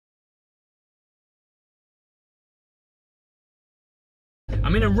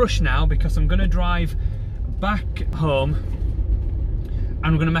I'm in a rush now because I'm going to drive back home and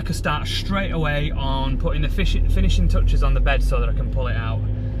I'm going to make a start straight away on putting the finishing touches on the bed so that I can pull it out.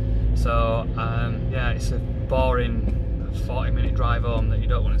 So yeah, it's a boring 40-minute drive home that you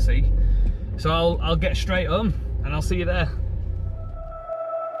don't want to see. So I'll get straight home and I'll see you there.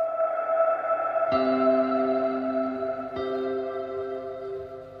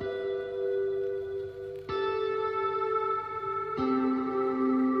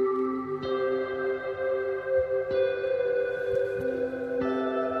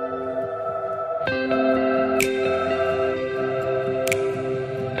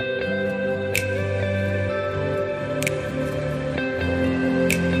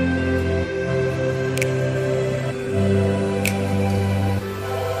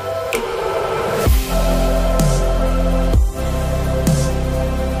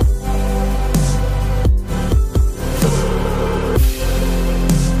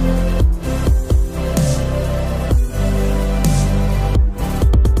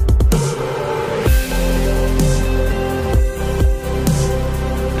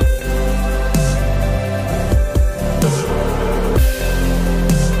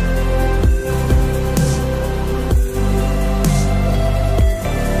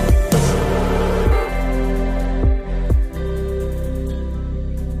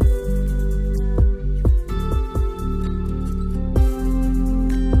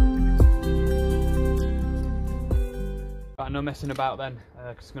 No messing about then,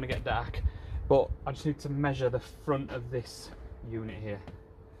 because it's going to get dark, but I just need to measure the front of this unit here,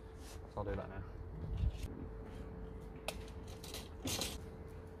 so I'll do that now.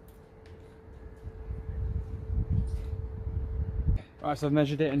 Right, so I've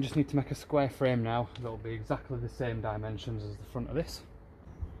measured it and just need to make a square frame now that will be exactly the same dimensions as the front of this.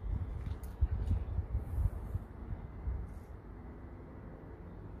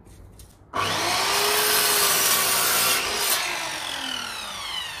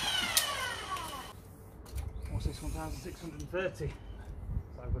 This 1,630. That's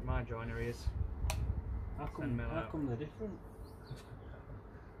how good my joinery is. How come they're different?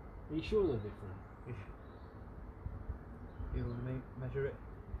 Are you sure they're different? You want me measure it?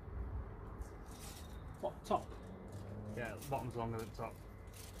 What, top? Yeah, the bottom's longer than top.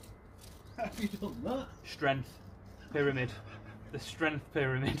 How have you done that? Strength pyramid. The strength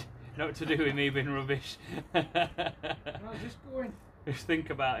pyramid. Not to do with me being rubbish. How's this going? Just think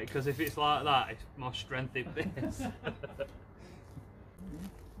about it, because if it's like that, it's more strength in this. Have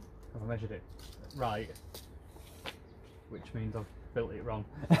I measured it right? Which means I've built it wrong.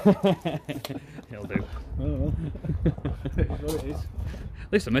 It'll do. Oh, well. It is.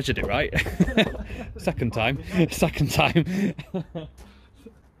 At least I measured it right. Second time. Second time.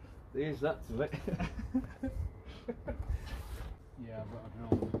 There's that to it. Yeah, I've got a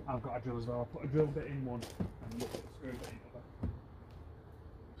drill. I've got a drill as well. I'll put a drill bit in one and look at the screw bit in the other.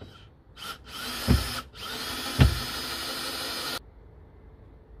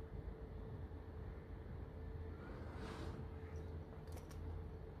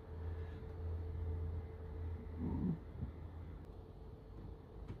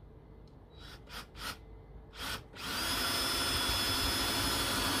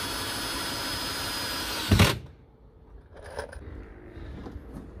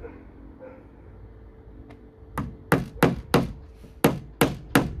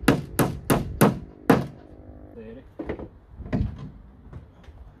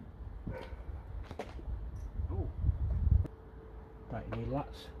 Right, you need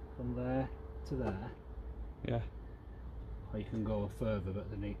lats from there to there. Yeah. Or you can go further,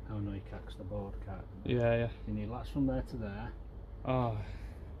 but they need. Oh no, you can't, 'cause the board can't. Yeah, yeah. You need lats from there to there. Oh.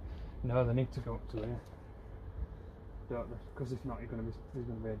 No, they need to go up to here. Don't they? Because if not, there's going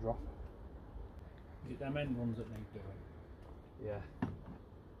to be a drop. Is it them end ones that need doing? Yeah.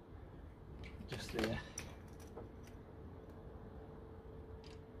 Just there.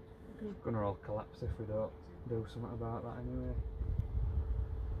 It's going to all collapse if we don't do something about that anyway.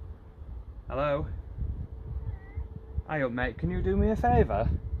 Hello? Hi up mate, can you do me a favour?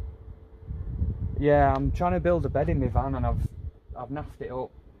 Yeah, I'm trying to build a bed in my van and I've naffed it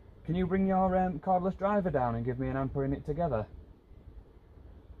up. Can you bring your cordless driver down and give me an hand putting it together?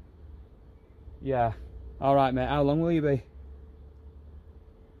 Yeah. Alright mate, how long will you be?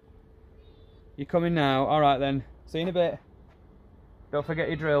 You coming now? Alright then. See you in a bit. Don't forget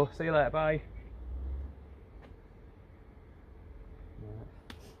your drill. See you later, bye.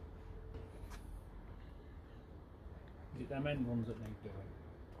 Is it them end ones that need doing?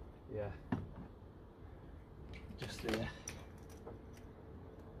 Yeah. Just there.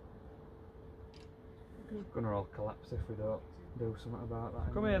 It's gonna all collapse if we don't do something about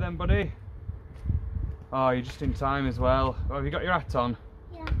that. Come here then, buddy. Oh, you're just in time as well. Oh, have you got your hat on?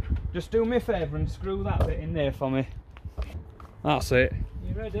 Yeah. Just do me a favour and screw that bit in there for me. That's it.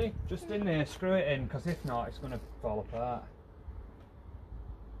 You ready? Just in there, screw it in, because if not, it's going to fall apart.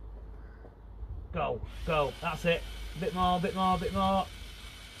 Go, go, that's it. Bit more, bit more, bit more.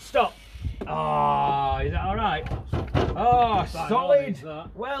 Stop. Oh, is that alright? Oh, solid.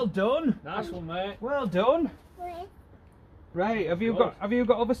 Well done. Nice one, mate. Well done. Wait. Right, have you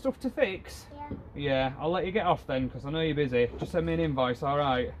got other stuff to fix? Yeah. Yeah, I'll let you get off then, because I know you're busy. Just send me an invoice,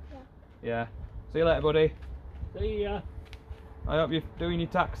 alright? Yeah. Yeah. See you later, buddy. See ya. I hope you're doing your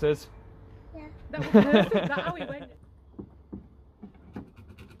taxes. Yeah. That was perfect. That's how he went.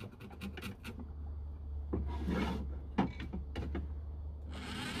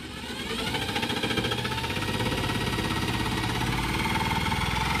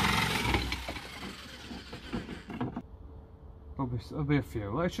 There'll be a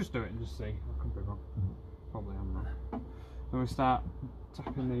few. Let's just do it and just see. I could be wrong. Probably am wrong. Then we start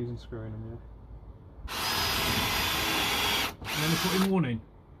tapping these and screwing them, yeah. And then put in one in?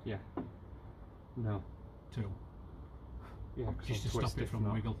 Yeah. No. Two. Yeah, Just to stop it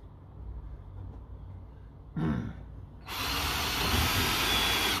from wiggle.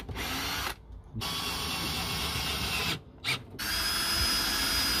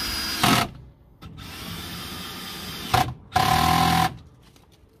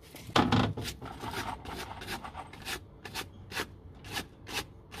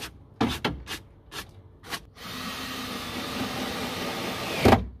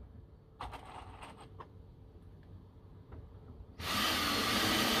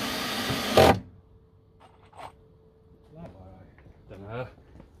 Dunno.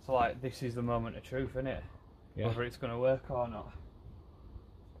 So like, this is the moment of truth, isn't it? Yeah. Whether it's going to work or not.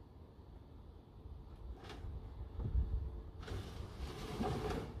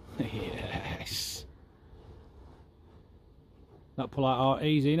 Yes. That pull out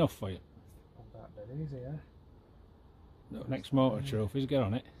easy enough for you? Not that bit easy, yeah? No, next motor trophies, get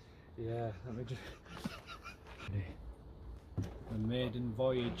on it. Yeah, let me just... The maiden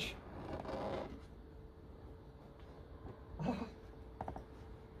voyage.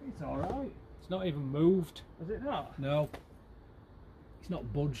 It's alright. It's not even moved. Is it not? No. It's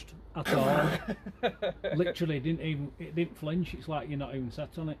not budged at all. Literally it didn't flinch. It's like you're not even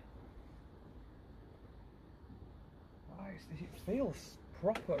sat on it. Oh, it feels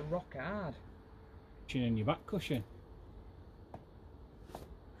proper rock hard. Chin in your back cushion. Just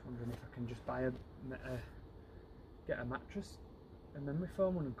wondering if I can just buy get a mattress and memory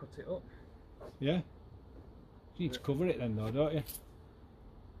foam one and cut it up. Yeah. You need to cover it then though, don't you?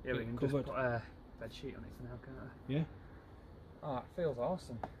 Yeah, we can covered. just put a bed sheet on it for now, can't I? Yeah. Oh, it feels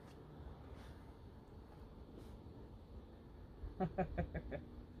awesome. Do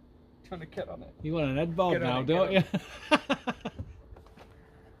you want to get on it? You want an headboard Get on now, it, don't get you?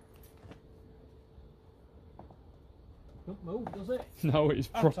 Don't move, does it? No, it's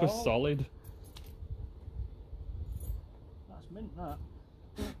At proper all. solid. That's mint, that.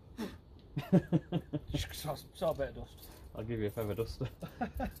 Saw a bit of dust. I'll give you a feather duster.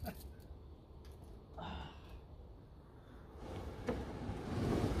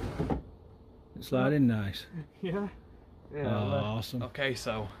 It's sliding nice. Yeah. Oh, awesome. Okay,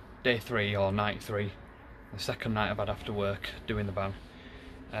 so day 3 or night 3, the second night I've had after work doing the van.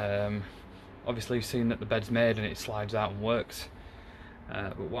 Obviously you've seen that the bed's made and it slides out and works.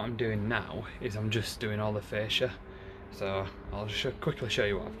 But what I'm doing now is I'm just doing all the fascia. So I'll just quickly show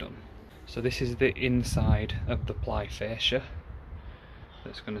you what I've done. So this is the inside of the ply fascia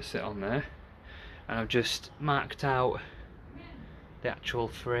that's going to sit on there, and I've just marked out the actual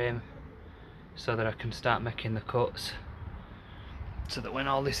frame so that I can start making the cuts, so that when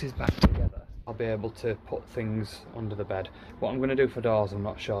all this is back together I'll be able to put things under the bed. What I'm going to do for doors I'm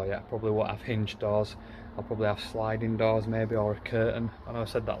not sure yet. Probably won't have hinged doors. I'll probably have sliding doors maybe, or a curtain. I know I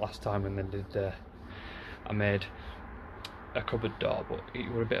said that last time and then I made a cupboard door, but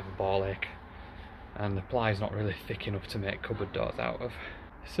it was a bit of a ball ache and the ply's not really thick enough to make cupboard doors out of.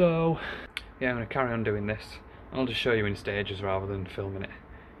 So yeah, I'm going to carry on doing this. I'll just show you in stages rather than filming it,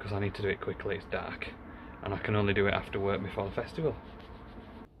 because I need to do it quickly. It's dark and I can only do it after work before the festival.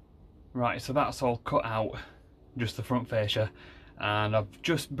 Right, so that's all cut out, just the front fascia, and I've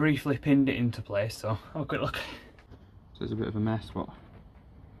just briefly pinned it into place, so have a quick look. So it's a bit of a mess, but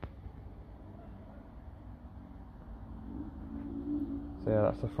so yeah,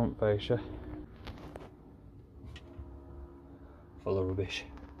 that's the front fascia. Full of rubbish.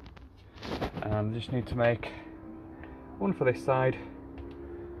 And I just need to make one for this side,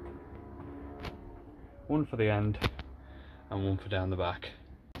 one for the end, and one for down the back.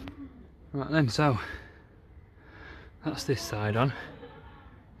 Right then, so that's this side on.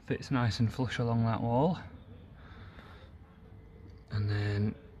 Fits nice and flush along that wall. And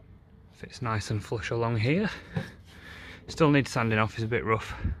then fits nice and flush along here. Still needs sanding off, it's a bit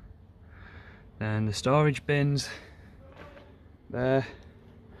rough. Then the storage bins there.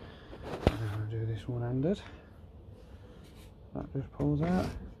 I'll do this one-handed. That just pulls out.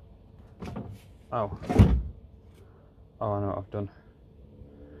 Oh. Oh, I know what I've done.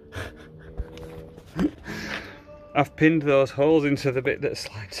 I've pinned those holes into the bit that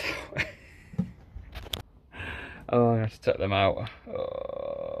slides out. Oh, I have to take them out.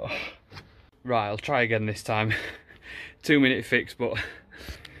 Oh. Right, I'll try again this time. 2-minute fix, but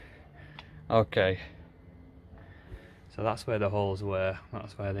okay. So that's where the holes were.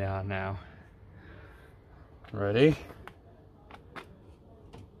 That's where they are now. Ready?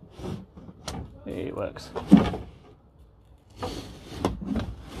 It works.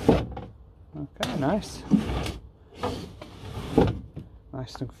 Okay, nice.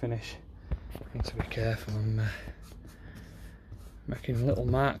 Nice snug finish. Need to be careful. I'm making little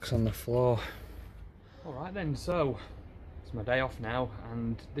marks on the floor. Alright then, so it's my day off now,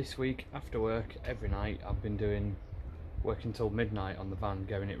 and this week after work every night I've been working till midnight on the van,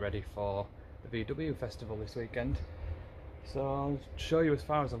 getting it ready for the VW festival this weekend. So I'll show you as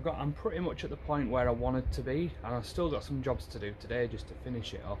far as I've got. I'm pretty much at the point where I wanted to be, and I've still got some jobs to do today just to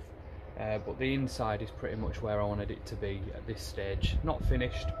finish it off. But the inside is pretty much where I wanted it to be at this stage. Not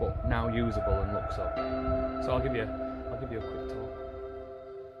finished, but now usable and looks up. So I'll give you a quick tour.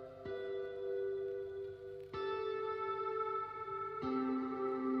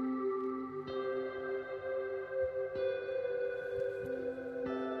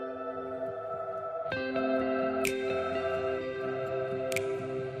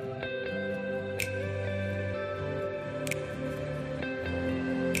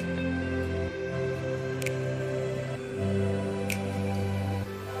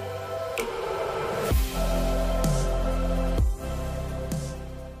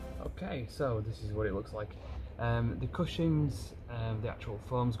 So this is what it looks like. The cushions, the actual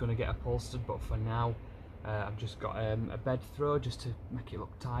foam's going to get upholstered, but for now I've just got a bed throw just to make it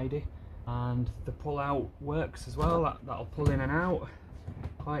look tidy, and the pull out works as well. That'll pull in and out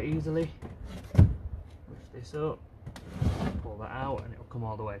quite easily. Lift this up, pull that out, and it'll come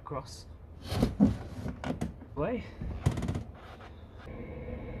all the way across. I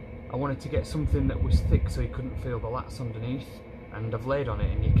wanted to get something that was thick so you couldn't feel the lats underneath, and I've laid on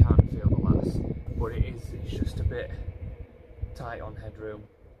it and you can't feel the lats, but it's just a bit tight on headroom.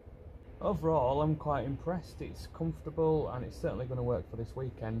 Overall I'm quite impressed. It's comfortable and it's certainly going to work for this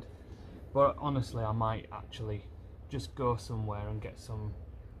weekend, but honestly I might actually just go somewhere and get some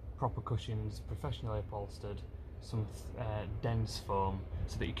proper cushions, professionally upholstered, some dense foam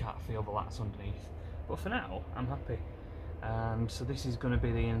so that you can't feel the lats underneath. But for now I'm happy, and so this is going to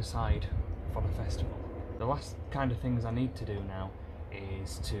be the inside for the festival. The last kind of things I need to do now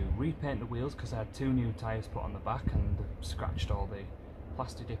is to repaint the wheels, because I had 2 new tyres put on the back and scratched all the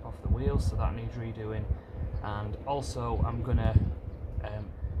plastic dip off the wheels, so that needs redoing. And also I'm gonna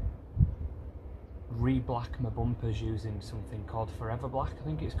re-black my bumpers using something called Forever Black, I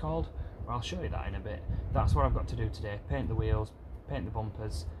think it's called. Well, I'll show you that in a bit. That's what I've got to do today: paint the wheels, paint the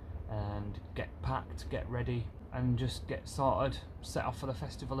bumpers, and get packed, get ready, and just get sorted, set off for the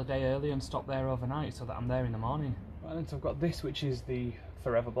festival a day early and stop there overnight so that I'm there in the morning. Right then, so I've got this, which is the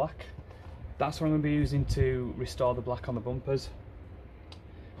Forever Black. That's what I'm going to be using to restore the black on the bumpers.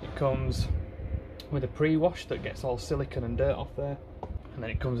 It comes with a pre-wash that gets all silicone and dirt off there, and then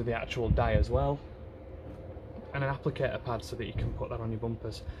it comes with the actual dye as well, and an applicator pad so that you can put that on your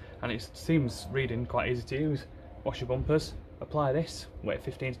bumpers. And it seems reading quite easy to use. Wash your bumpers, apply this, wait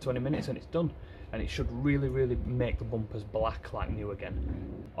 15 to 20 minutes and it's done. And it should really make the bumpers black like new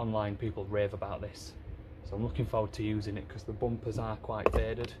again. Online people rave about this, so I'm looking forward to using it because the bumpers are quite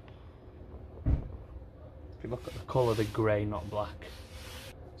faded. If you look at the colour, they're grey, not black.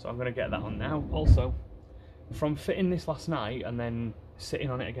 So I'm going to get that on now. Also, from fitting this last night and then sitting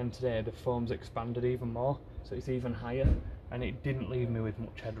on it again today, the foam's expanded even more, so it's even higher, and it didn't leave me with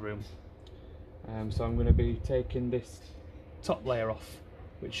much headroom. So I'm going to be taking this top layer off,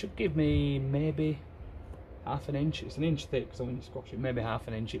 which should give me maybe half an inch. It's an inch thick, so when you squash it, maybe half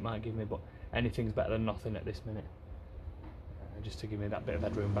an inch it might give me, but anything's better than nothing at this minute. Just to give me that bit of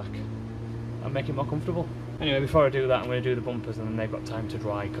headroom back and make it more comfortable. Anyway, before I do that, I'm going to do the bumpers, and then they've got time to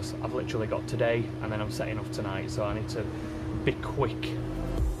dry because I've literally got today and then I'm setting off tonight, so I need to be quick.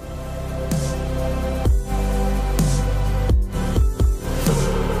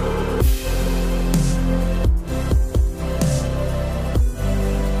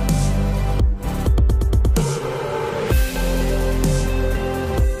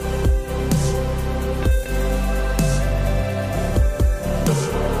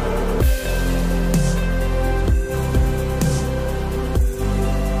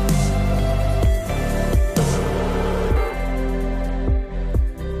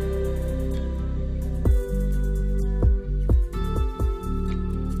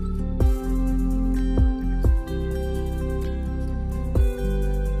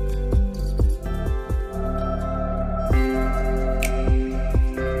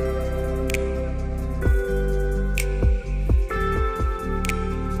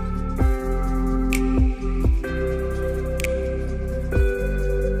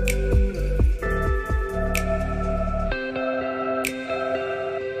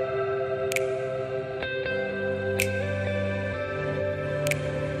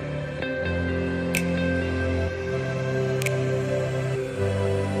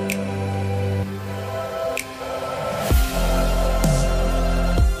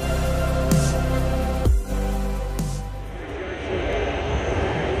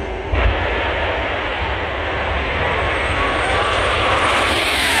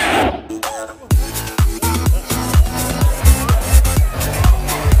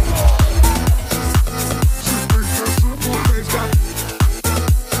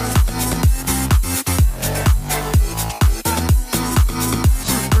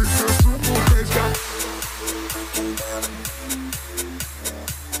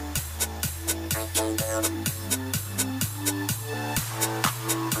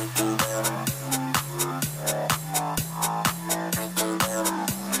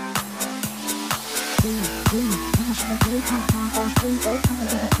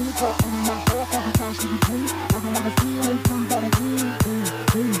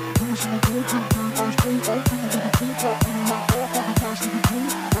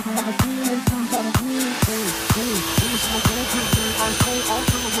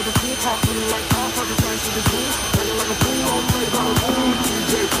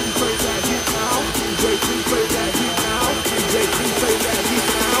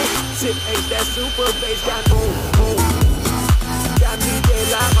 That super bass got boom.